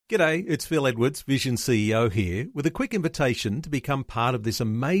G'day, it's Phil Edwards, Vision CEO here, with a quick invitation to become part of this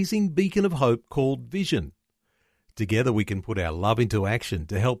amazing beacon of hope called Vision. Together we can put our love into action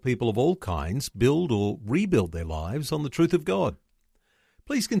to help people of all kinds build or rebuild their lives on the truth of God.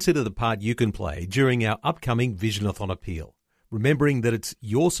 Please consider the part you can play during our upcoming Visionathon appeal, remembering that it's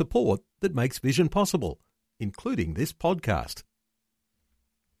your support that makes Vision possible, including this podcast.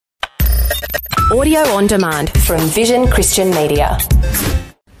 Audio on demand from Vision Christian Media.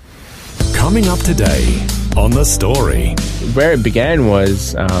 Coming up today on The Story. Where it began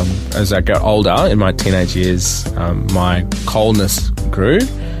was, as I got older, in my teenage years, my coldness grew,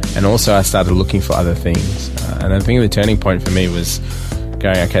 and also I started looking for other things. And I think the turning point for me was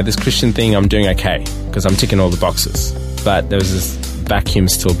going, okay, this Christian thing, I'm doing okay, because I'm ticking all the boxes. But there was this vacuum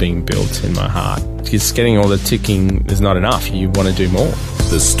still being built in my heart. Because getting all the ticking is not enough. You want to do more.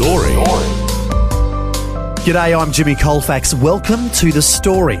 The Story. G'day, I'm Jimmy Colfax. Welcome to The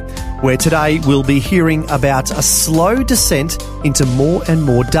Story, where today we'll be hearing about a slow descent into more and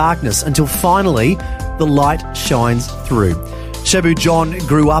more darkness until finally the light shines through. Shebu John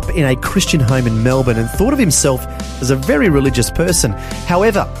grew up in a Christian home in Melbourne and thought of himself as a very religious person.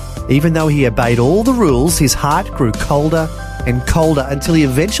 However, even though he obeyed all the rules, his heart grew colder and colder until he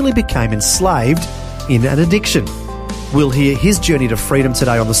eventually became enslaved in an addiction. We'll hear his journey to freedom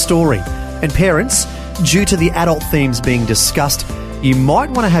today on The Story. And parents, due to the adult themes being discussed, you might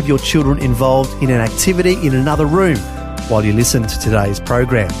want to have your children involved in an activity in another room while you listen to today's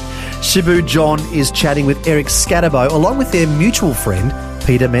program. Shebu John is chatting with Eric Scatterbo along with their mutual friend,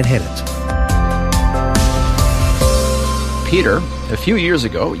 Peter Menhennet. Peter, a few years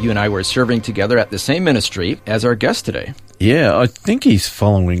ago, you and I were serving together at the same ministry as our guest today. Yeah, I think he's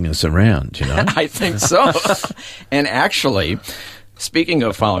following us around, you know. I think so. And actually, speaking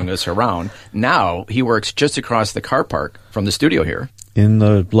of following us around, now he works just across the car park from the studio here. In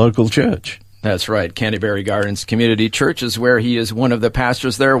the local church. That's right. Canterbury Gardens Community Church is where he is one of the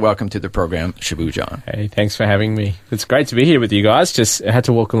pastors there. Welcome to the program, Shebu John. Hey, thanks for having me. It's great to be here with you guys. Just I had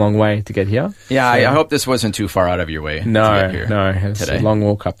to walk a long way to get here. Yeah, I hope this wasn't too far out of your way to get here. No, it's today. a long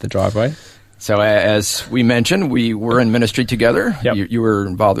walk up the driveway. So as we mentioned, we were in ministry together. Yep. You were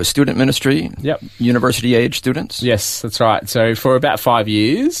involved with student ministry, yep. University-age students. Yes, that's right. So for about 5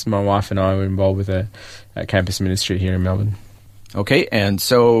 years, my wife and I were involved with a campus ministry here in Melbourne. Okay, and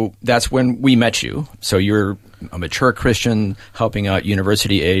so that's when we met you. So you're a mature Christian, helping out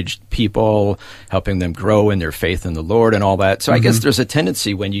university-aged people, helping them grow in their faith in the Lord and all that. So I guess there's a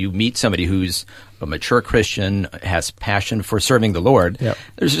tendency when you meet somebody who's a mature Christian, has passion for serving the Lord,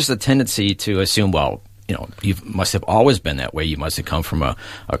 there's just a tendency to assume, well, you know, you must have always been that way. You must have come from a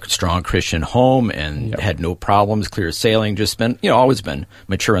strong Christian home and had no problems, clear sailing, just been, always been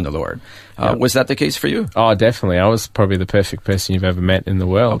mature in the Lord. Was that the case for you? Oh, definitely. I was probably the perfect person you've ever met in the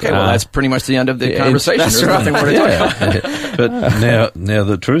world. Okay, well, that's pretty much the end of the conversation. There's nothing more to talk about. But now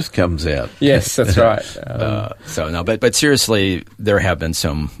the truth comes out. Yes, that's right. But seriously, there have been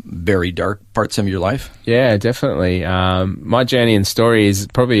some very dark parts of your life? Yeah, definitely. My journey and story is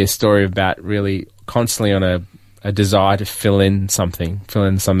probably a story about really constantly on a desire to fill in something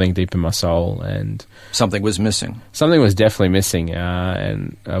deep in my soul, and something was missing. Something was definitely missing,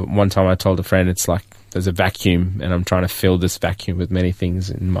 and one time I told a friend, it's like there's a vacuum, and I'm trying to fill this vacuum with many things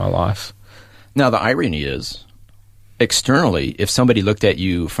in my life. Now, the irony is, externally, if somebody looked at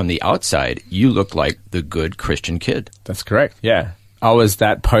you from the outside, you looked like the good Christian kid. That's correct, yeah. I was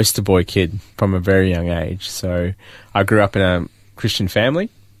that poster boy kid from a very young age. So I grew up in a Christian family.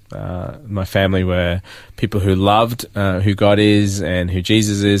 My family were people who loved who God is and who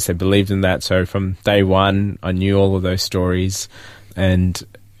Jesus is. They believed in that. So from day one, I knew all of those stories. And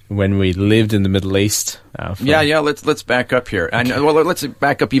when we lived in the Middle East, let's back up here. Let's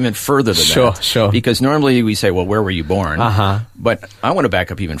back up even further than that. Sure. Because normally we say, well, where were you born? But I want to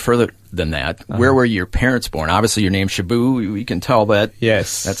back up even further than that. Where were your parents born? Obviously, your name's Shebu. We can tell that.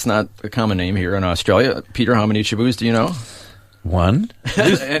 Yes, that's not a common name here in Australia. Peter, how many Shebus do you know? One.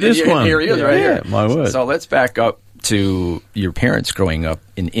 This one. Here he is, right here. My word. So let's back up to your parents growing up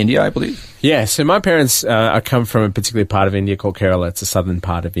in India, I believe. Yeah, so my parents, I come from a particular part of India called Kerala. It's the southern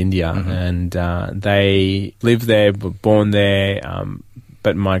part of India. And they lived there, were born there.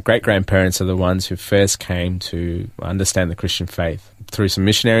 But my great-grandparents are the ones who first came to understand the Christian faith. Through some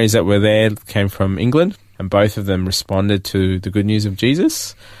missionaries that were there, came from England, and both of them responded to the good news of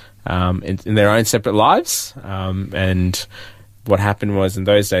Jesus in their own separate lives. And what happened was, in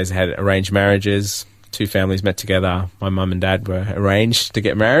those days, they had arranged marriages. Two families met together. My mum and dad were arranged to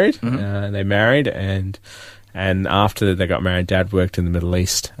get married. They married, and after they got married, Dad worked in the Middle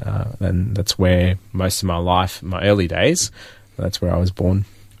East. And that's where most of my life, my early days, that's where I was born.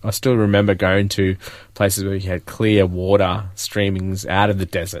 I still remember going to places where you had clear water streamings out of the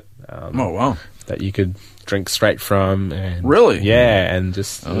desert. Oh, wow. That you could drink straight from. And, really? Yeah, and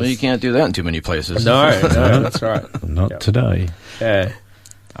just... Oh, you can't do that in too many places. No, that's right. Not today. Yeah.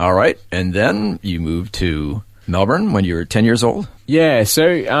 All right. And then you moved to Melbourne when you were 10 years old? Yeah,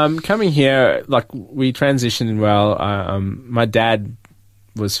 so coming here, like, we transitioned well. My dad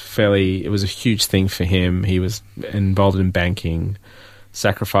was it was a huge thing for him. He was involved in banking,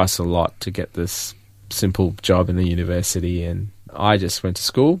 sacrificed a lot to get this simple job in the university, and I just went to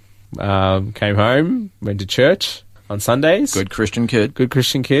school, came home, went to church on Sundays. Good Christian kid. Good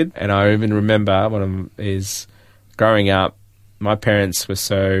Christian kid. And I even remember growing up, my parents were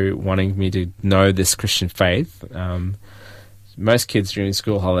so wanting me to know this Christian faith. Most kids during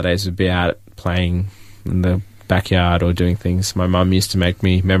school holidays would be out playing in the backyard or doing things. My mum used to make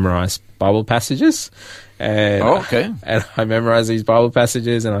me memorize Bible passages. And, and I memorized these Bible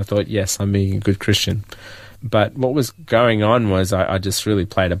passages, and I thought, yes, I'm being a good Christian. But what was going on was I just really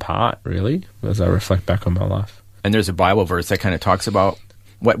played a part, really, as I reflect back on my life. And there's a Bible verse that kind of talks about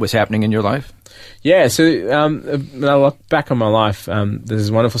what was happening in your life? Yeah, so when I look back on my life, there's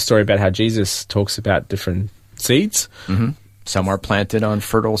this wonderful story about how Jesus talks about different seeds. Mm-hmm. Some are planted on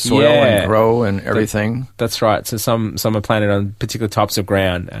fertile soil and grow and everything. That's right. So some are planted on particular types of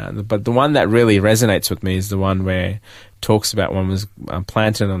ground. But the one that really resonates with me is the one where it talks about one was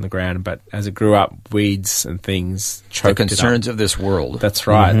planted on the ground, but as it grew up, weeds and things choked it up. The concerns of this world. That's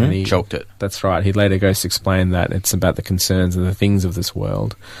right. Mm-hmm. And he choked it. That's right. He later goes to explain that it's about the concerns and the things of this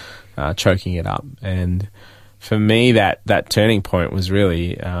world choking it up. And for me, that turning point was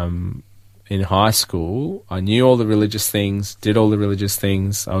really... in high school, I knew all the religious things, did all the religious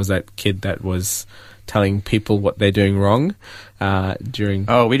things. I was that kid that was telling people what they're doing wrong during...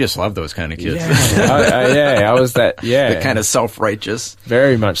 Oh, we just love those kind of kids. Yeah, I was that, yeah. The kind of self-righteous.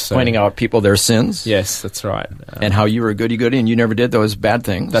 Very much so. Pointing out people their sins. Yes, that's right. And how you were a goody-goody and you never did those bad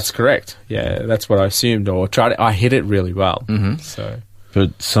things. That's correct. Yeah, that's what I assumed, or tried. I hid it really well. Mm-hmm. So...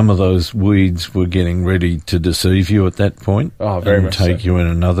 But some of those weeds were getting ready to deceive you at that point. Oh, very much take you in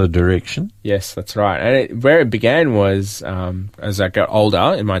another direction. Yes, that's right. And where it began was, as I got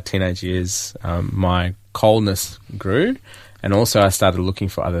older, in my teenage years, my coldness grew, and also I started looking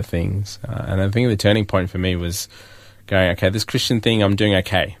for other things. And I think the turning point for me was going, okay, this Christian thing, I'm doing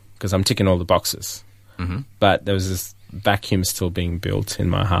okay, because I'm ticking all the boxes. Mm-hmm. But there was this vacuum still being built in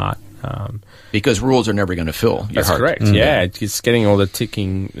my heart. Because rules are never going to fill your That's heart. Correct. Mm-hmm. Yeah, just getting all the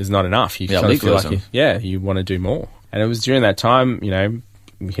ticking is not enough. You kind of feel like you want to do more. And it was during that time,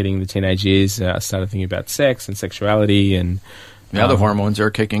 hitting the teenage years, I started thinking about sex and sexuality, and the hormones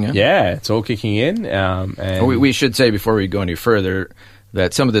are kicking in. Yeah, it's all kicking in. And we should say before we go any further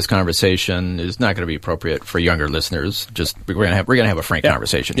that some of this conversation is not going to be appropriate for younger listeners. Just we're going to have a frank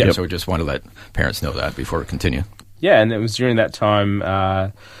conversation here, so we just want to let parents know that before we continue. Yeah, and it was during that time.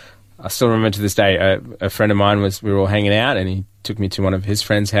 I still remember to this day, a friend of mine we were all hanging out, and he took me to one of his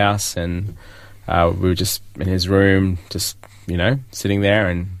friend's house, and we were just in his room, just, sitting there,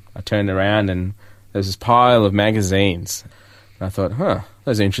 and I turned around, and there was this pile of magazines. And I thought,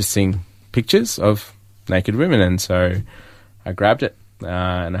 those are interesting pictures of naked women, and so I grabbed it,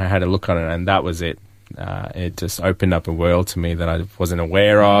 and I had a look on it, and that was it. It just opened up a world to me that I wasn't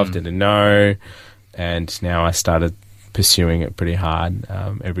aware of, didn't know, and now I started pursuing it pretty hard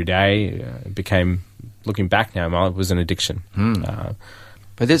every day. It became, looking back now, it was an addiction.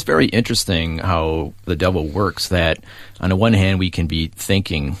 But it's very interesting how the devil works, that on the one hand we can be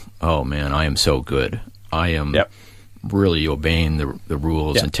thinking, oh man, I am so good. I am really obeying the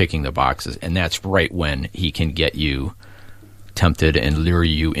rules and ticking the boxes. And that's right when he can get you tempted and lure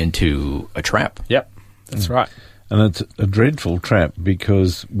you into a trap. Yep, that's right. And it's a dreadful trap,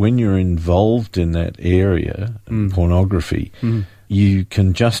 because when you're involved in that area, pornography, you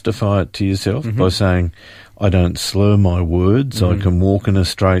can justify it to yourself by saying, I don't slur my words, I can walk in a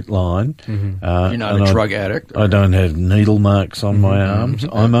straight line. You're not a drug addict. I don't have needle marks on my arms.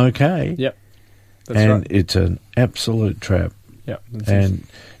 I'm okay. Yep. That's right. It's an absolute trap. Yep. And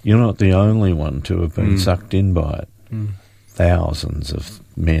you're not the only one to have been sucked in by it. Thousands of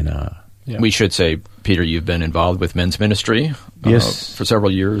men are. Yeah. We should say, Peter, you've been involved with men's ministry for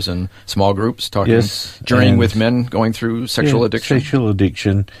several years in small groups, journeying with men going through sexual addiction. Sexual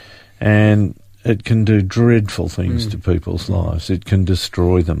addiction, and it can do dreadful things to people's lives. It can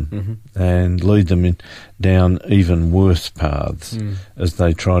destroy them and lead them down even worse paths as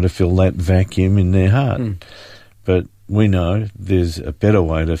they try to fill that vacuum in their heart. But we know there's a better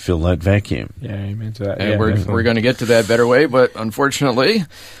way to fill that vacuum. Yeah, amen to that. And we're going to get to that better way, but unfortunately...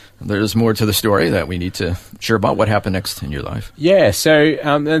 there's more to the story that we need to share about. What happened next in your life? Yeah,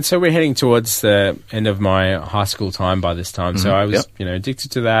 so we're heading towards the end of my high school time by this time. So I was,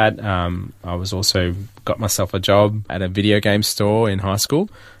 addicted to that. I was also got myself a job at a video game store in high school.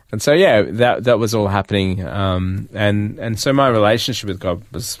 And so, that was all happening. And so my relationship with God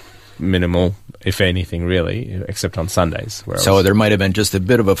was minimal, if anything, really, except on Sundays. There might have been just a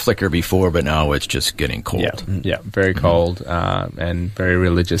bit of a flicker before, but now it's just getting cold. Yeah, very cold and very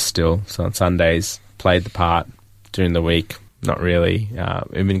religious still. So on Sundays, played the part. During the week, not really.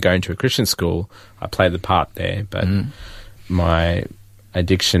 Even going to a Christian school, I played the part there. But my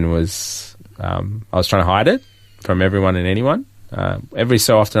addiction was, I was trying to hide it from everyone and anyone. Every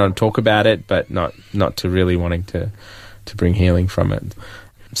so often I'd talk about it, but not to really wanting to bring healing from it.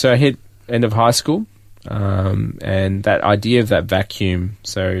 So I hit end of high school, and that idea of that vacuum,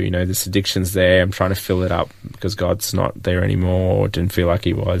 so, this addiction's there, I'm trying to fill it up because God's not there anymore, or didn't feel like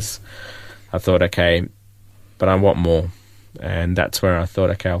he was. I thought, okay, but I want more. And that's where I thought,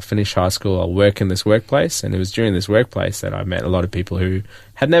 okay, I'll finish high school, I'll work in this workplace. And it was during this workplace that I met a lot of people who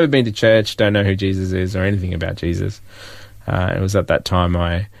had never been to church, don't know who Jesus is or anything about Jesus. It was at that time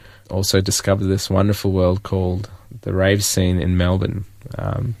I also discovered this wonderful world called the rave scene in Melbourne.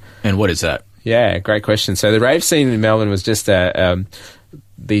 And what is that? Yeah, great question. So the rave scene in Melbourne was just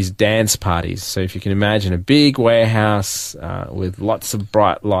these dance parties. So if you can imagine a big warehouse with lots of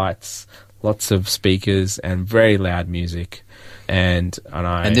bright lights, lots of speakers, and very loud music. And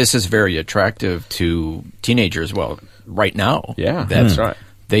this is very attractive to teenagers. Well, right now, that's right.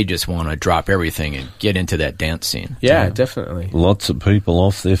 They just want to drop everything and get into that dance scene. Yeah, definitely. Lots of people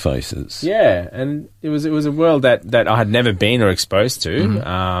off their faces. Yeah, and it was a world that I had never been or exposed to.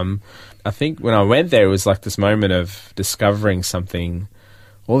 I think when I went there, it was like this moment of discovering something.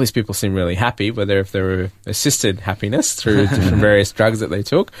 All these people seemed really happy, whether if they were assisted happiness through different various drugs that they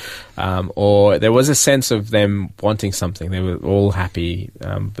took, or there was a sense of them wanting something. They were all happy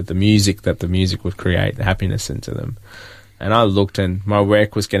with the music that the music would create happiness into them. And I looked, and my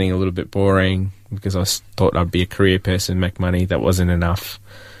work was getting a little bit boring because I thought I'd be a career person, make money. That wasn't enough.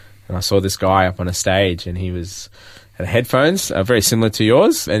 And I saw this guy up on a stage, and he had headphones, very similar to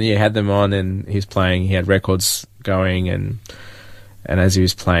yours, and he had them on, and he was playing. He had records going, and as he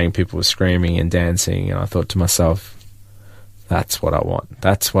was playing, people were screaming and dancing. And I thought to myself, that's what I want.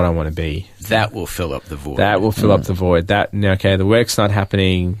 That's what I want to be. That will fill up the void. That will fill up the void. The work's not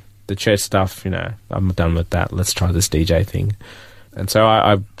happening. The church stuff, I'm done with that. Let's try this DJ thing. And so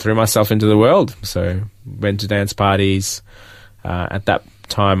I threw myself into the world. So went to dance parties. At that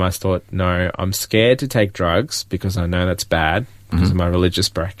time, I thought, no, I'm scared to take drugs because I know that's bad because of my religious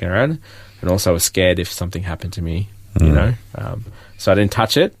background. And also I was scared if something happened to me, so I didn't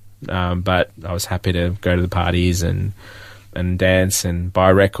touch it, but I was happy to go to the parties and dance and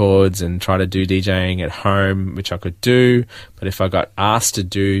buy records and try to do DJing at home, which I could do. But if I got asked to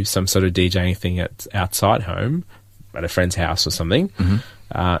do some sort of DJing thing outside home, at a friend's house or something,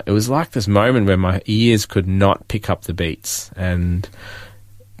 it was like this moment where my ears could not pick up the beats.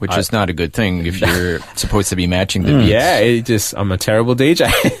 Which is not a good thing if you're supposed to be matching the beats. Yeah, I'm a terrible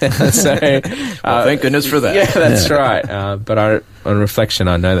DJ. So, thank goodness for that. Yeah, that's right. But on reflection,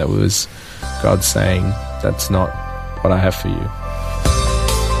 I know that was God saying, that's not what I have for you.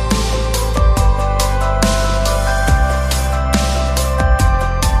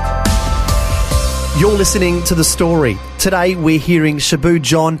 You're listening to The Story. Today we're hearing Shebu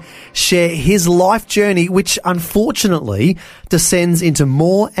John share his life journey, which unfortunately descends into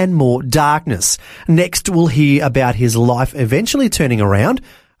more and more darkness. Next we'll hear about his life eventually turning around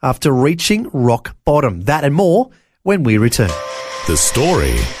after reaching rock bottom. That and more when we return. The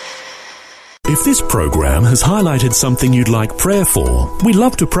Story. If this program has highlighted something you'd like prayer for, we'd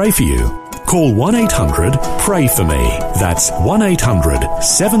love to pray for you. Call 1-800-PRAY-FOR-ME. That's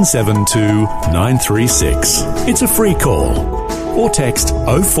 1-800-772-936. It's a free call. Or text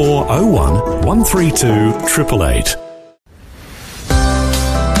 0401 132 888.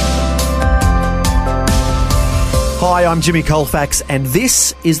 Hi, I'm Jimmy Colfax, and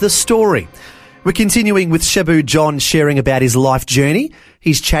this is The Story. We're continuing with Shebu John sharing about his life journey.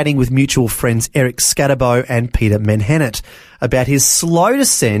 He's chatting with mutual friends Eric Scatterbo and Peter Menhennett about his slow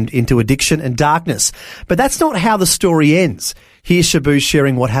descent into addiction and darkness. But that's not how the story ends. Here's Shebu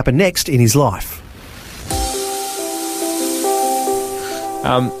sharing what happened next in his life.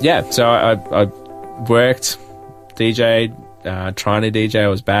 So I worked, DJ'd, trying to DJ. I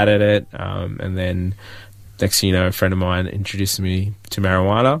was bad at it. And then next thing you know, a friend of mine introduced me to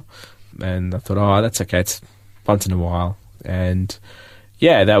marijuana. And I thought, that's okay. It's once in a while. And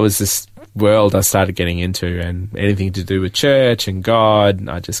yeah, that was this world I started getting into, and anything to do with church and God,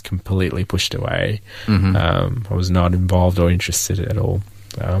 I just completely pushed away. I was not involved or interested at all.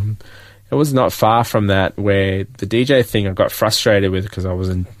 It was not far from that where the DJ thing I got frustrated with because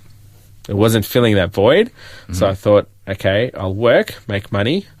it wasn't filling that void. So I thought, okay, I'll work, make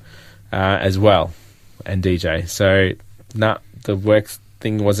money as well, and DJ. So the work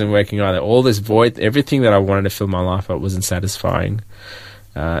thing wasn't working either. All this void, everything that I wanted to fill my life up wasn't satisfying.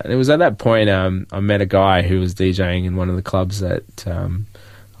 And it was at that point I met a guy who was DJing in one of the clubs that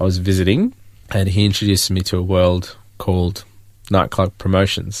I was visiting, and he introduced me to a world called nightclub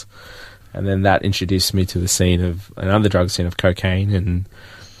promotions. And then that introduced me to the scene of another drug scene of cocaine. And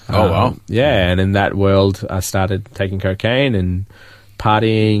wow. Yeah, and in that world I started taking cocaine and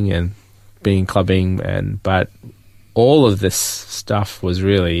partying and being clubbing, but all of this stuff was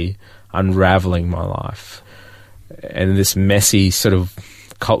really unraveling my life. And this messy sort of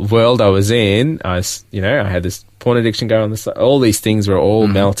world I was in, I had this porn addiction going on. All these things were all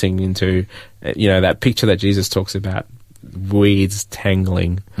melting into, that picture that Jesus talks about, weeds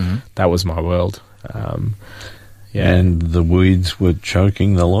tangling. That was my world. And the weeds were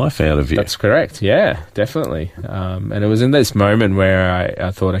choking the life out of you. That's correct. Yeah, definitely. And it was in this moment where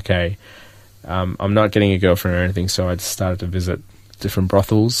I thought, okay, I'm not getting a girlfriend or anything, so I just started to visit different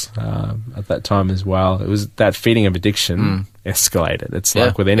brothels at that time as well. It was that feeding of addiction escalated. It's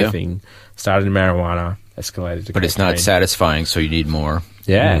like with anything, started in marijuana, escalated to But it's not satisfying, so you need more.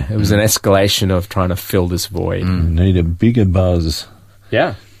 Yeah, it was an escalation of trying to fill this void. You need a bigger buzz.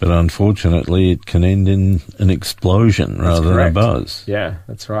 Yeah. But unfortunately, it can end in an explosion rather than a buzz. Yeah,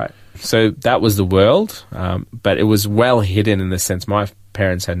 that's right. So that was the world, but it was well hidden in the sense my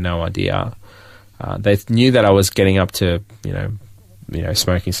parents had no idea. They knew that I was getting up to,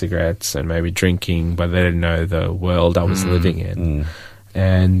 smoking cigarettes and maybe drinking, but they didn't know the world I was living in.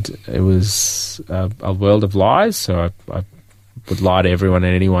 And it was a world of lies, so I would lie to everyone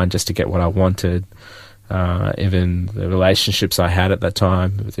and anyone just to get what I wanted. Even the relationships I had at that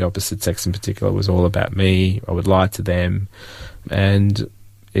time with the opposite sex in particular was all about me. I would lie to them, and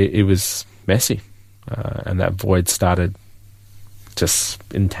it was messy. And that void started just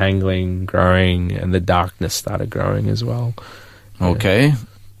entangling, growing, and the darkness started growing as well. Okay.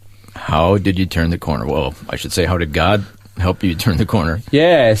 How did you turn the corner? Well, I should say, how did God help you turn the corner?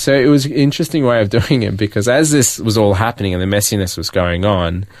 Yeah, so it was an interesting way of doing it, because as this was all happening and the messiness was going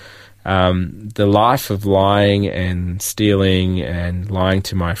on, the life of lying and stealing and lying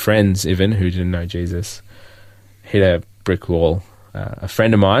to my friends, even, who didn't know Jesus, hit a brick wall. A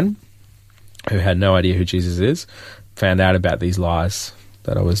friend of mine who had no idea who Jesus is found out about these lies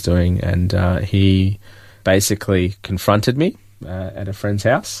that I was doing, and he basically confronted me at a friend's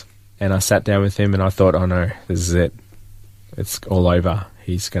house, and I sat down with him and I thought, oh no, this is it. It's all over.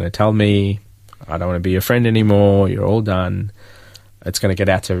 He's going to tell me, I don't want to be your friend anymore, you're all done. It's going to get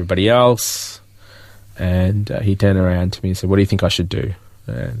out to everybody else. And he turned around to me and said, what do you think I should do?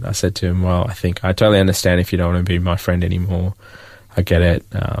 And I said to him, well, I totally understand if you don't want to be my friend anymore. I get it.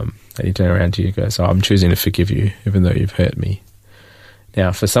 And he turned around to you and goes, I'm choosing to forgive you, even though you've hurt me.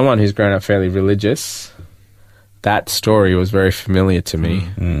 Now, for someone who's grown up fairly religious, that story was very familiar to me.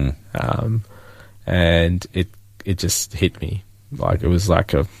 And it just hit me. Like, it was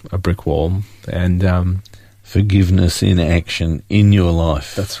like a brick wall. And forgiveness in action in your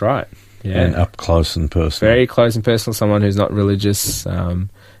life. That's right. Yeah. And up close and personal. Very close and personal, someone who's not religious.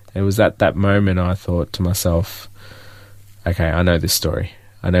 It was at that moment I thought to myself, okay, I know this story.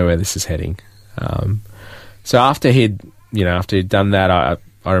 I know where this is heading. So after he'd done that,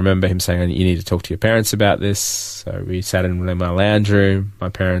 I remember him saying, you need to talk to your parents about this. So we sat in my lounge room, my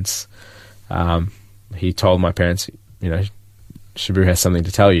parents. He told my parents, Shebu has something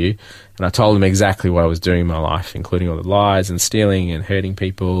to tell you. And I told him exactly what I was doing in my life, including all the lies and stealing and hurting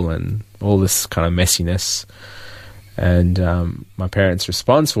people and all this kind of messiness. And my parents'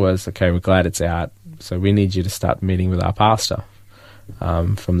 response was, okay, we're glad it's out, so we need you to start meeting with our pastor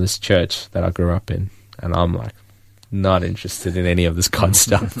from this church that I grew up in. And I'm like, not interested in any of this God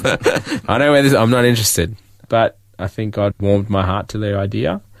stuff. I know where I'm not interested. But I think God warmed my heart to the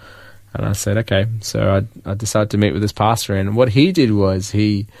idea. And I said, okay. So I decided to meet with this pastor. And what he did was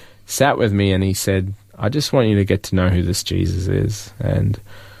he sat with me and he said, I just want you to get to know who this Jesus is. And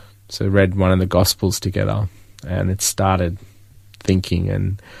so read one of the Gospels together. And it started thinking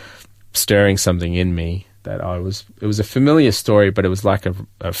and stirring something in me that it was a familiar story, but it was like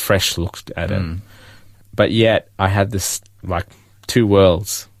a fresh look at it. But yet I had this like two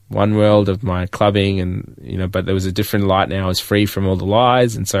worlds. One world of my clubbing and, but there was a different light now. I was free from all the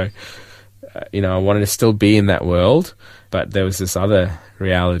lies. And so I wanted to still be in that world, but there was this other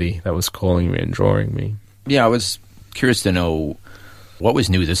reality that was calling me and drawing me. Yeah, I was curious to know what was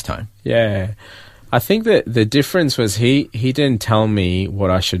new this time. Yeah. I think that the difference was he didn't tell me what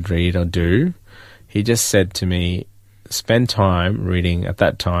I should read or do. He just said to me, spend time reading, at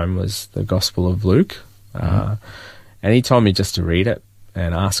that time was the Gospel of Luke. And he told me just to read it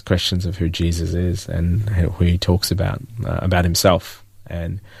and ask questions of who Jesus is and who he talks about himself.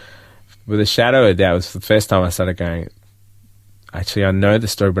 And with a shadow of doubt, it was the first time I started going, actually, I know the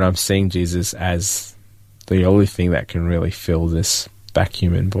story, but I'm seeing Jesus as the only thing that can really fill this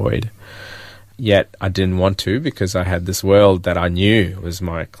vacuum and void. Yet I didn't want to, because I had this world that I knew was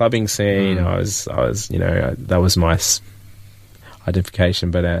my clubbing scene. I was, that was my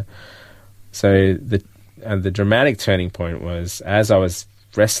identification. But so the dramatic turning point was, as I was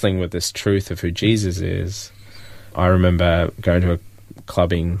wrestling with this truth of who Jesus is, I remember going to a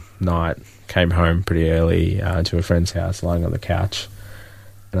clubbing night, came home pretty early to a friend's house, lying on the couch.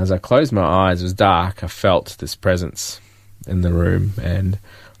 And as I closed my eyes, it was dark, I felt this presence in the room. And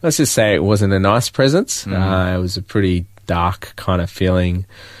let's just say it wasn't a nice presence. It was a pretty dark kind of feeling.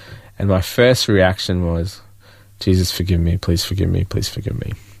 And my first reaction was, Jesus, forgive me, please forgive me, please forgive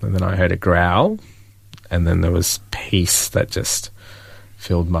me. And then I heard a growl, and then there was peace that just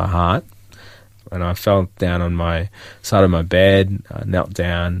filled my heart. And I fell down on my side of my bed, I knelt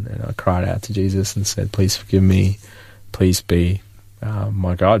down, and I cried out to Jesus and said, please forgive me, please be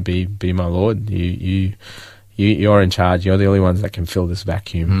my God, be my Lord. You're in charge. You're the only ones that can fill this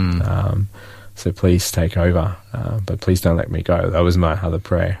vacuum. So please take over, but please don't let me go. That was my other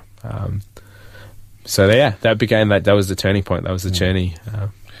prayer. That was the turning point. That was the journey.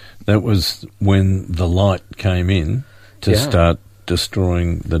 That was when the light came in to start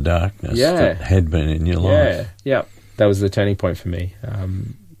destroying the darkness that had been in your life. Yeah, that was the turning point for me.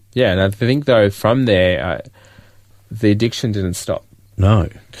 And I think, though, from there, the addiction didn't stop. No,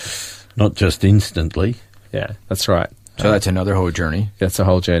 not just instantly. Yeah, that's right. So that's another whole journey. That's a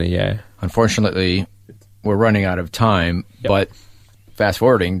whole journey, yeah. Unfortunately, we're running out of time, but fast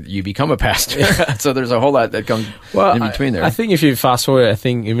forwarding, you become a pastor. So there's a whole lot that comes in between there. I think if you fast forward, I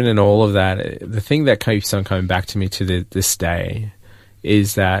think even in all of that, the thing that keeps on coming back to me to this day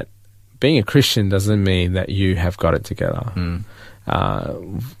is that being a Christian doesn't mean that you have got it together.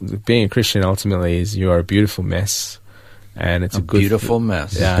 Being a Christian ultimately is you are a beautiful mess. And it's a good beautiful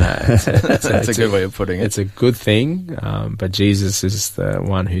mess. Yeah, that's a good way of putting it. It's a good thing, but Jesus is the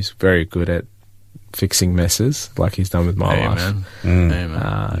one who's very good at fixing messes, like he's done with my life. Amen.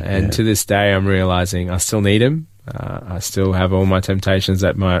 And to this day, I'm realizing I still need him. I still have all my temptations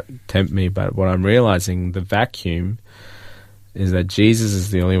that might tempt me, but what I'm realizing, the vacuum, is that Jesus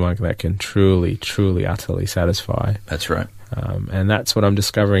is the only one that can truly, truly, utterly satisfy. That's right. And that's what I'm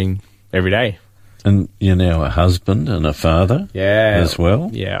discovering every day. And you're now a husband and a father as well?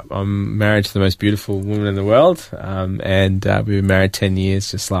 Yeah, I'm married to the most beautiful woman in the world, and we were married 10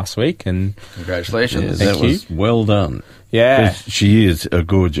 years just last week. And congratulations. That was well done. Yeah. She is a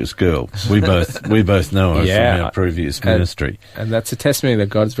gorgeous girl. We both know her from our previous ministry. And that's a testimony that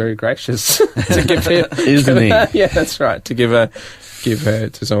God's very gracious to give her. Isn't he? Yeah, that's right, to give her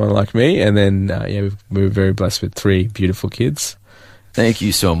to someone like me. And then, we were very blessed with 3 beautiful kids. Thank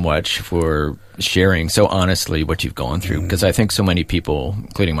you so much for sharing so honestly what you've gone through, because I think so many people,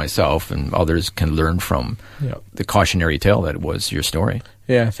 including myself and others, can learn from the cautionary tale that was your story.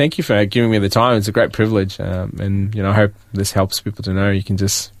 Yeah, thank you for giving me the time. It's a great privilege, and I hope this helps people to know you can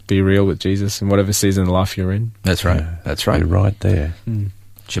just be real with Jesus in whatever season of life you're in. That's right. That's right. You're right there.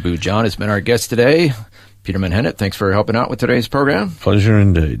 Shebu John has been our guest today. Peter Manhennett, thanks for helping out with today's program. Pleasure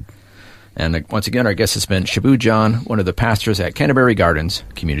indeed. And once again, our guest has been Shebu John, one of the pastors at Canterbury Gardens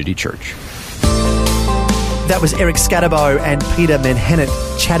Community Church. That was Eric Scatterbo and Peter Manhennett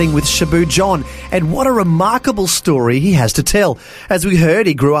chatting with Shebu John. And what a remarkable story he has to tell. As we heard,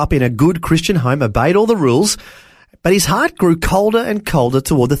 he grew up in a good Christian home, obeyed all the rules, but his heart grew colder and colder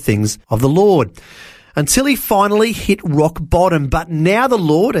toward the things of the Lord, until he finally hit rock bottom. But now the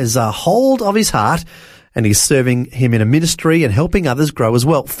Lord has a hold of his heart, and he's serving him in a ministry and helping others grow as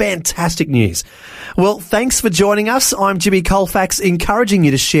well. Fantastic news. Well, thanks for joining us. I'm Jimmy Colfax, encouraging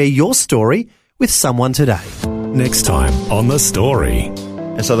you to share your story with someone today. Next time on The Story.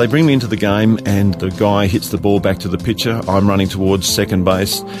 And so they bring me into the game, and the guy hits the ball back to the pitcher. I'm running towards second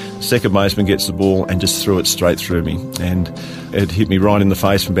base. Second baseman gets the ball and just threw it straight through me. And it hit me right in the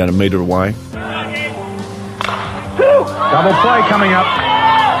face from about a metre away. Double play coming up.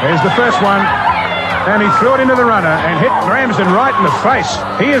 There's the first one. And he threw it into the runner and hit Ramsden right in the face.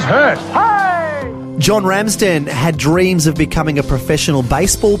 He is hurt. Hey! John Ramsden had dreams of becoming a professional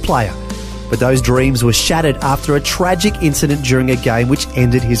baseball player. But those dreams were shattered after a tragic incident during a game which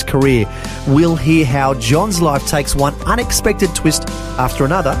ended his career. We'll hear how John's life takes one unexpected twist after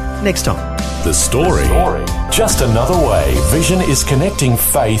another next time. The Story. Just another way Vision is connecting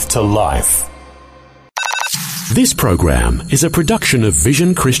faith to life. This program is a production of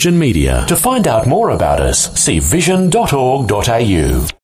Vision Christian Media. To find out more about us, see vision.org.au.